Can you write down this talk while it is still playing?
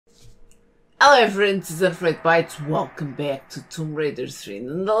Hello friends, it's Unafraid Bites. Welcome back to Tomb Raider 3.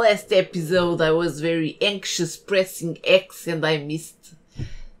 In the last episode I was very anxious pressing X and I missed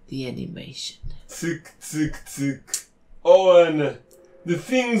the animation. Tick, tick, tick. Oh, Anna, the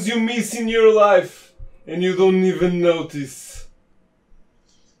things you miss in your life and you don't even notice.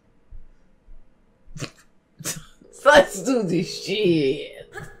 So let's do this shit.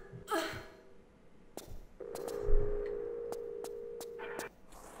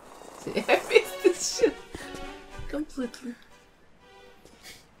 See, I missed this shit completely.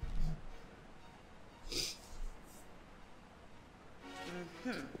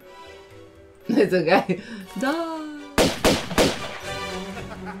 There's a guy. Die!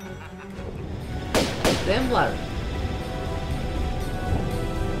 Damn, Larry.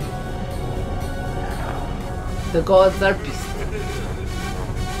 The gods are pissed.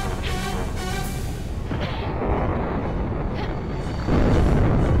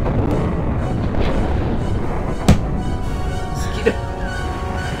 Mosquito.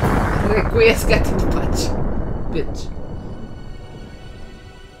 Reconhece gato de patos. Bitch.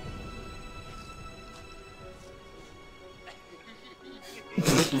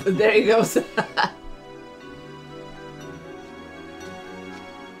 There he goes.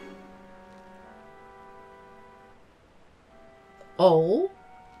 Oh,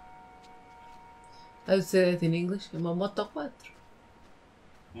 I would say that in English. Uma Moto 4.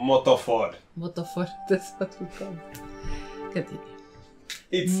 Moto 4. Moto 4, that's what we call it. Continue.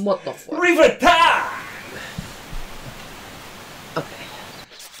 It's Moto 4. River time! Okay.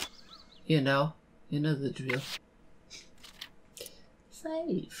 You know the drill.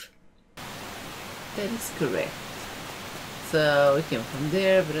 Save. That is correct. So we came from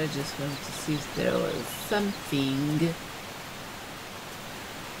there, but I just wanted to see if there was something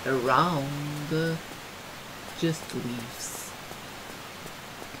around. Just leaves.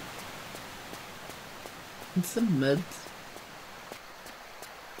 And some mud.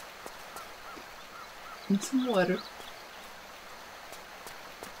 And some water.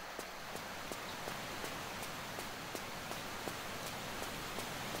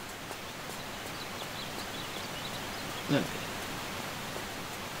 Okay.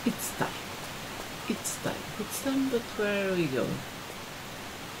 It's time. It's time. It's time, but where are we going?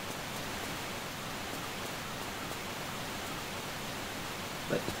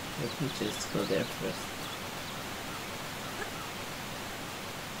 Wait, let me just go there first.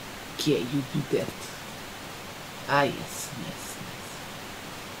 Okay, you do that. Ah, yes, nice, nice.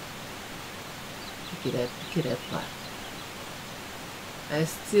 Pick it up, Mark. I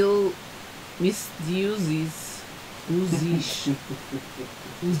still miss the Uzis. Uzis.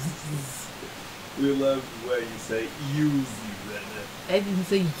 Uzis. We love the way you say Uzis, Anna. I didn't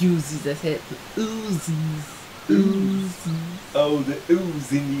say Uzis, I said Uzis. Uzis. Oh, the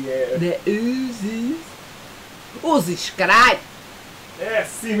ooze in the air. The Uzis. Uzis, caralho! É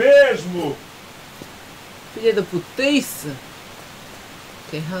assim mesmo! Filha da putice!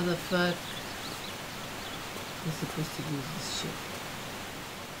 Okay, how the fuck am I supposed to use this shit?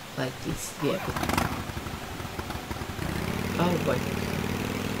 Like this, yeah. Oh boy.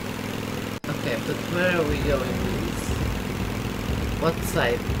 Okay, but where are we going with this? What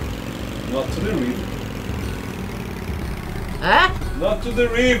side? Not to the river. Huh? Not to the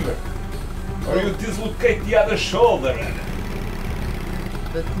river! Or you dislocate the other shoulder, Anna.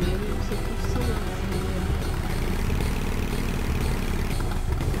 But maybe I'm supposed to go here.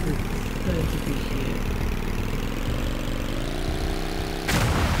 It's going to be here.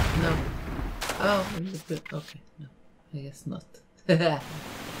 No. Oh, okay, no. I guess not.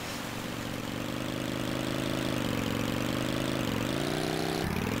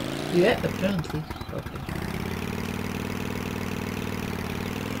 Yeah, apparently. Okay.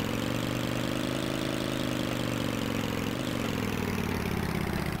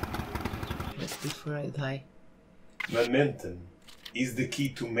 Just before I die. Momentum is the key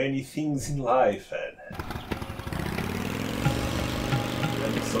to many things in life, Anna.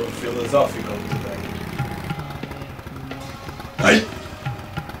 I'm so philosophical today. Hey!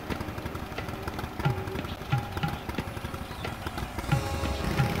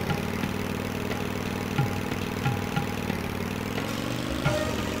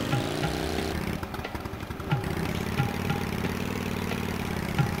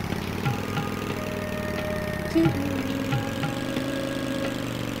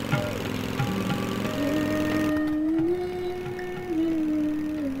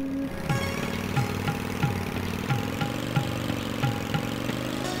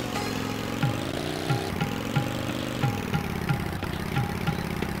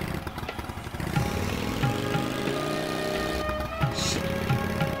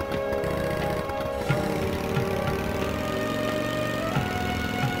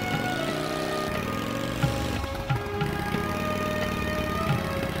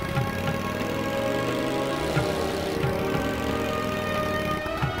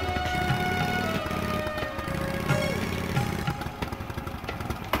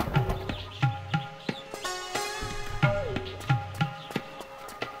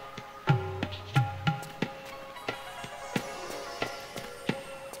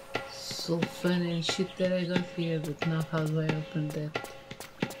 all fun and shit that I got here, but now how do I open that?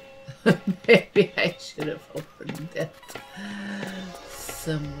 Maybe I should have opened that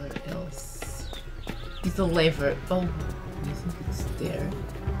somewhere else. Little lever. Oh, you think it's there?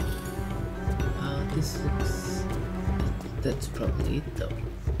 This looks... That's probably it though.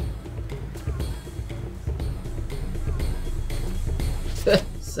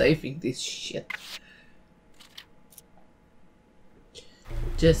 Saving this shit.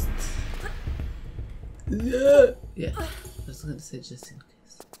 Just... Yeah, I was gonna say just in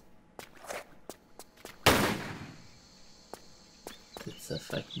case. That's a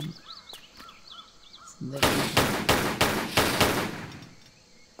fucking... snake.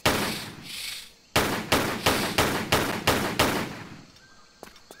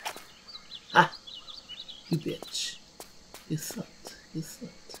 Ah! You bitch. You thought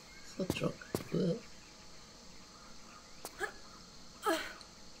wrong. Well.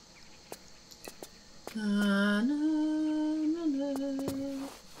 Na na na na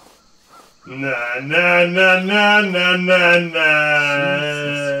Na na na na na na.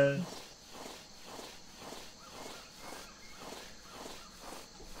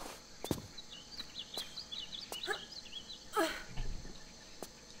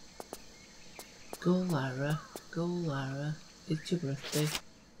 Go Lara, go Lara. It's your birthday.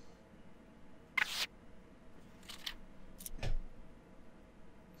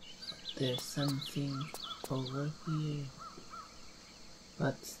 There's something over here.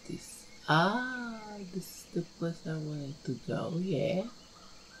 What's this? Ah, this is the place I wanted to go, yeah.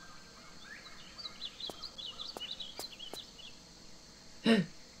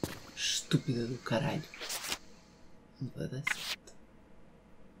 Estúpida do caralho. Não vai dar certo.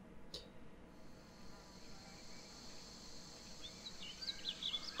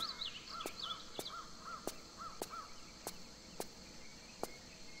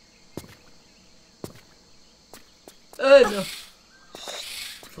 Ah, não.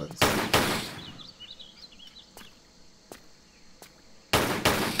 Foda-se.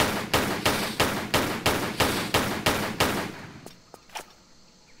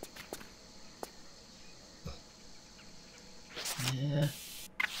 Yeah.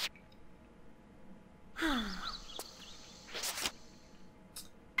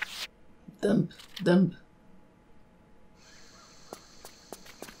 Dump.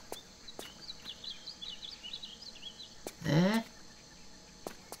 Eh?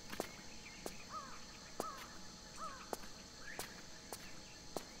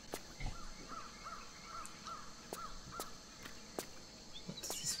 What does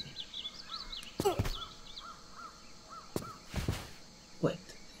this mean? Wait,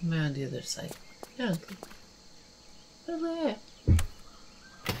 am I on the other side? Yeah, okay.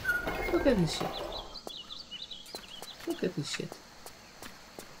 Look at this shit. Look at this shit.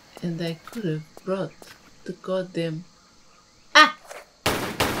 And I could have brought the goddamn... Ah!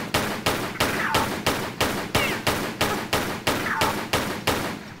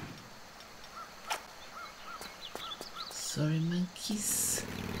 Sorry, monkeys.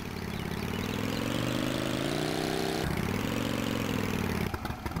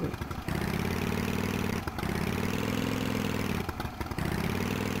 Wait.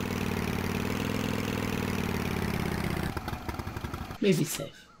 Maybe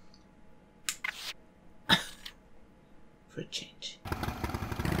safe. For a change.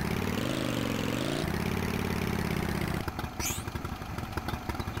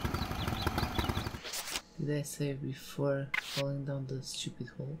 Did I save before falling down the stupid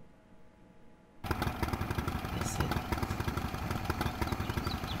hole? I said that.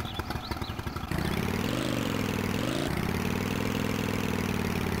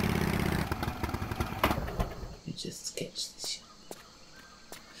 You just sketch this shit.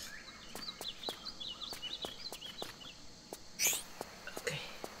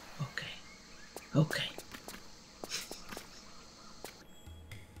 Okay.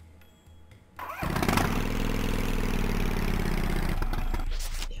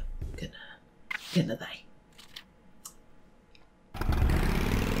 Yeah, gonna die.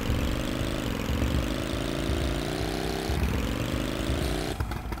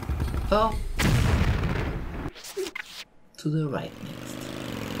 Oh, to the right next.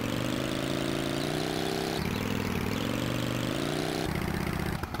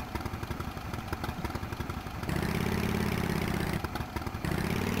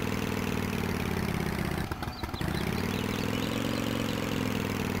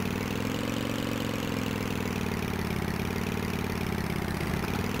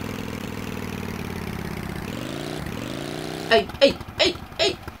 Hey!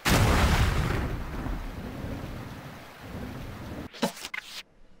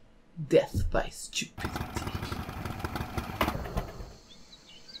 death by stupidity.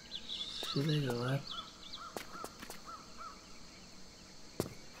 Should I go up?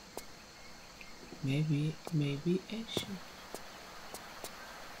 Maybe I should.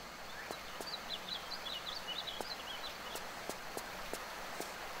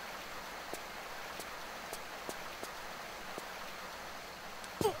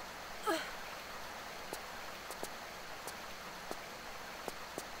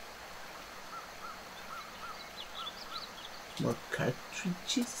 More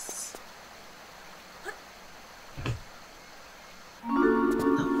cartridges.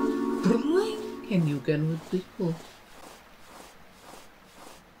 A new gun would be cool.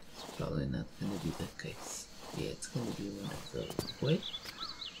 It's probably not gonna be the case. Yeah, it's gonna be one of those. Wait.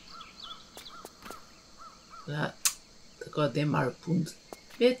 Ah, the goddamn harpoons.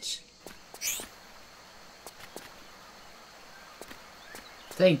 Bitch.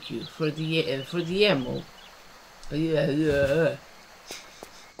 Thank you for the ammo. Yeah.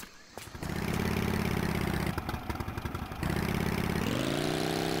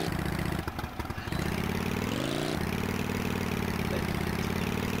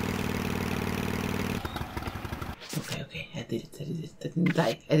 Okay, I did it.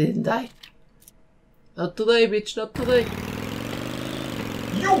 I didn't die. Not today, bitch, not today.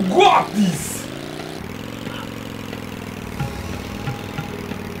 You got this!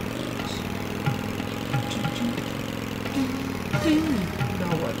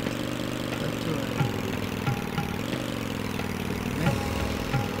 Now what? Not to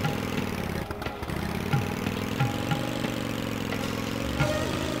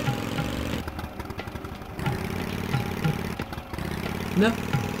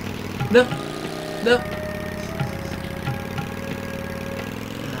No.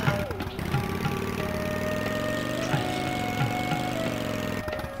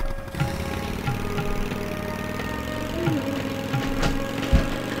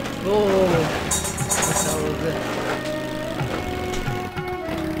 Oh, that's all of it.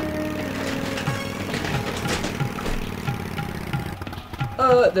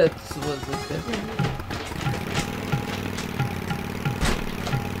 Oh, that was a good.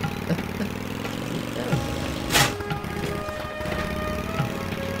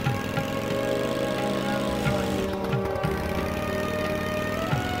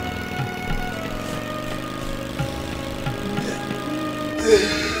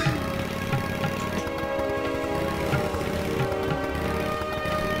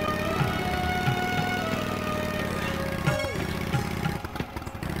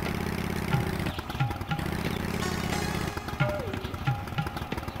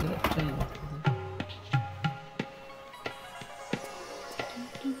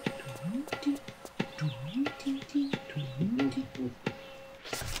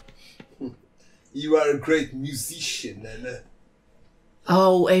 You are a great musician, Anna.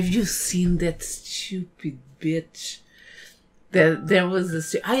 Oh, have you seen that stupid bitch? There was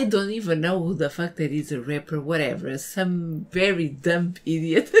a... I don't even know who the fuck that is, a rapper, whatever. Some very dumb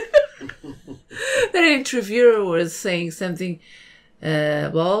idiot. That interviewer was saying something, blah,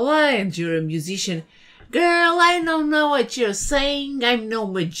 blah, blah, and you're a musician. Girl, I don't know what you're saying. I'm no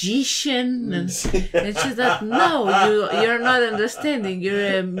magician. And she's like, no, you're not understanding.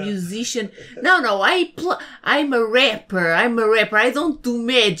 You're a musician. No, I'm a rapper. I don't do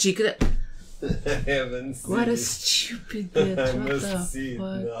magic. I haven't seen What a it. stupid bitch. I What must the see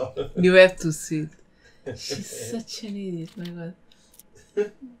fuck? it now. You have to see it. She's such an idiot, my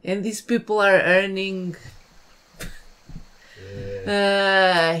god. And these people are earning...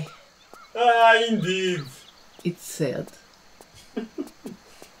 Indeed. It's sad.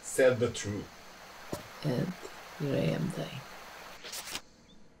 Sad but true. And here I am dying.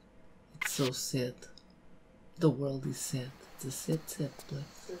 It's so sad. The world is sad. It's a sad, sad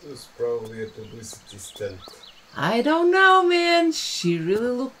place. It was probably a publicity stunt. I don't know, man. She really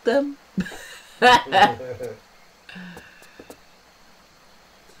looked dumb. No,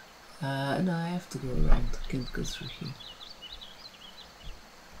 I have to go around. I can't go through here.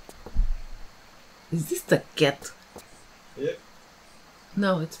 Is this the cat? Yep.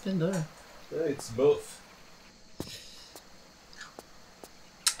 No, it's Pandora. Yeah, it's both.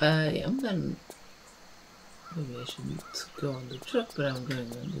 Yeah, I'm gonna... Maybe I should go on the truck, but I'm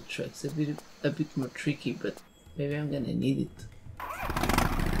going on the truck. It's a bit more tricky, but maybe I'm gonna need it.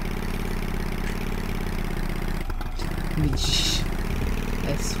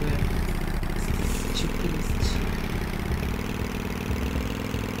 I swear. It's the stupidest shit.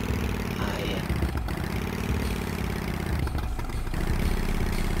 Ah, yeah.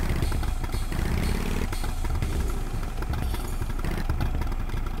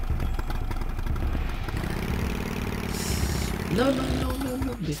 No, no, no, no,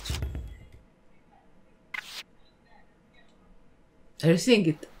 no, bitch. Are you seeing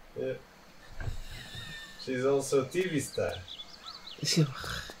it? Yeah. She's also a TV star. She's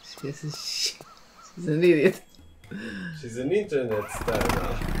an idiot. She's an internet star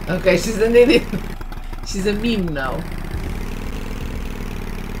now. Okay, she's an idiot. She's a meme now.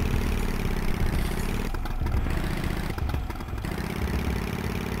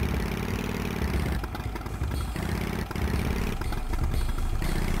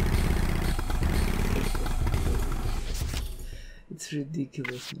 It's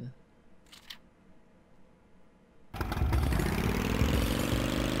ridiculous, man.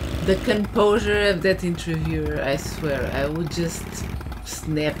 The composure of that interviewer, I swear, I would just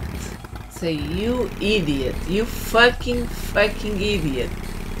snap. Say, you idiot. You fucking idiot.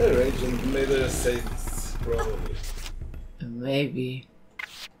 Her agent made her say this, probably. Maybe.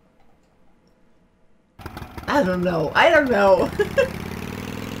 I don't know. I don't know.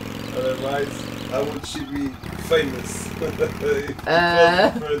 Otherwise, how would she be famous? If it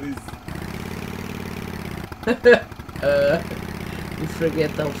wasn't for this. You forget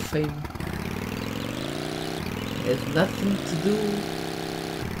how fame has nothing to do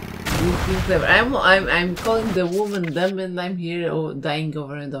with them. I'm calling the woman dumb, and I'm here dying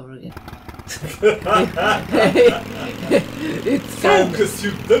over and over again. It's Focus,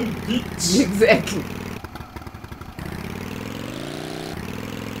 you dumb bitch! Exactly.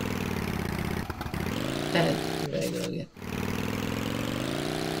 And here I go again.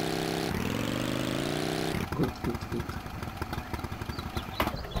 Good.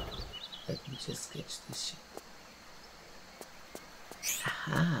 Let me just sketch this shit.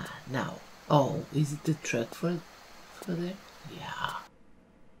 Aha, now. Oh, is it the truck for there? Yeah.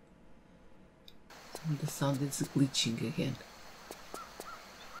 And the sound is glitching again.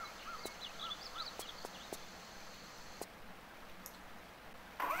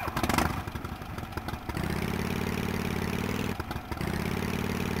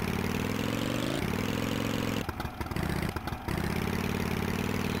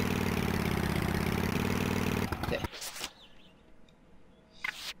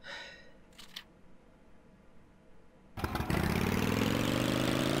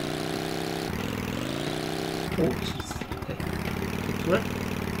 Oh, jeez. Okay. It worked.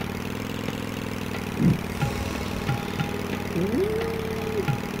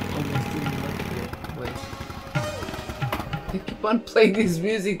 Almost didn't work. Wait. I keep on playing this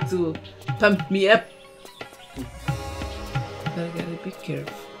music to pump me up. But I gotta be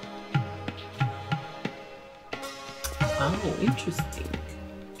careful. Oh, interesting.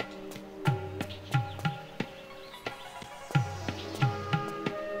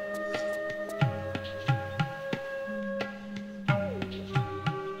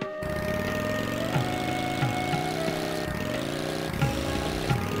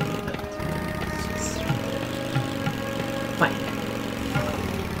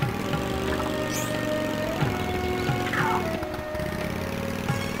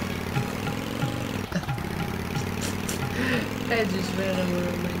 I just ran over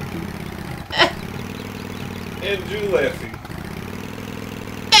a monkey. And you laughing.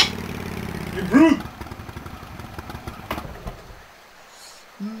 You brute!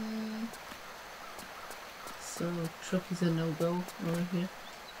 So, trophies are no-go over here.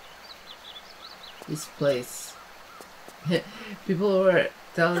 This place. People were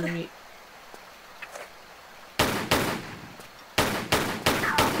telling me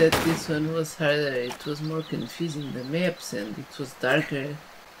that this one was harder, it was more confusing, the maps, and it was darker.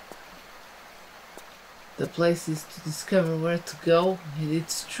 The places to discover where to go, and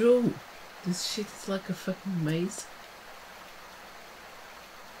it's true. This shit is like a fucking maze.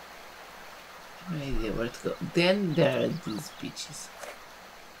 No idea where to go. Then there are these bitches.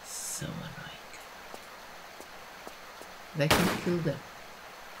 So annoying. And I can kill them.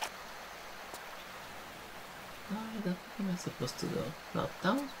 No, I don't think I'm supposed to go. Not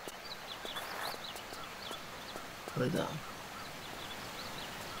down? Or down?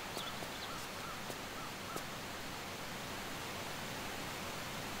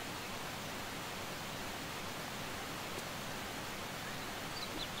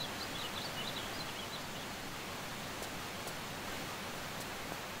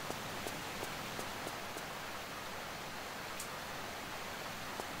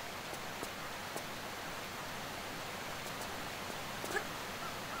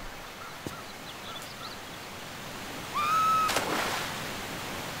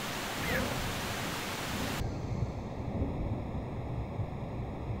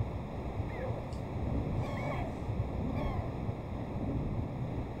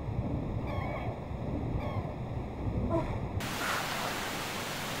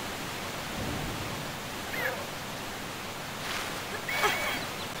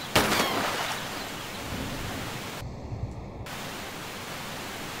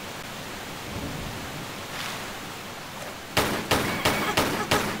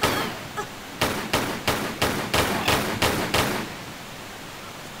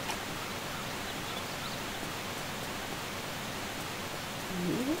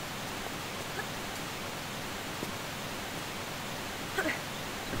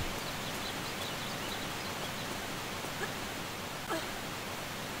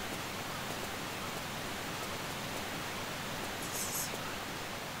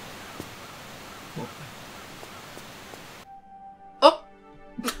 Oh!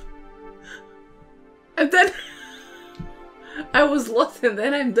 I'm done. I was lost and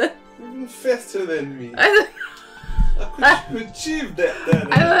then I'm done. Even faster than me. I could achieve that, Dana.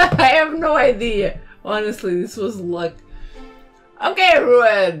 I have no idea. Honestly, this was luck. Okay,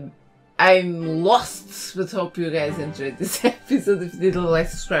 everyone. I'm lost, but hope you guys enjoyed this episode. If you did, like,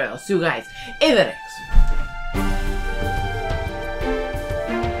 subscribe. I'll see you guys in the next one.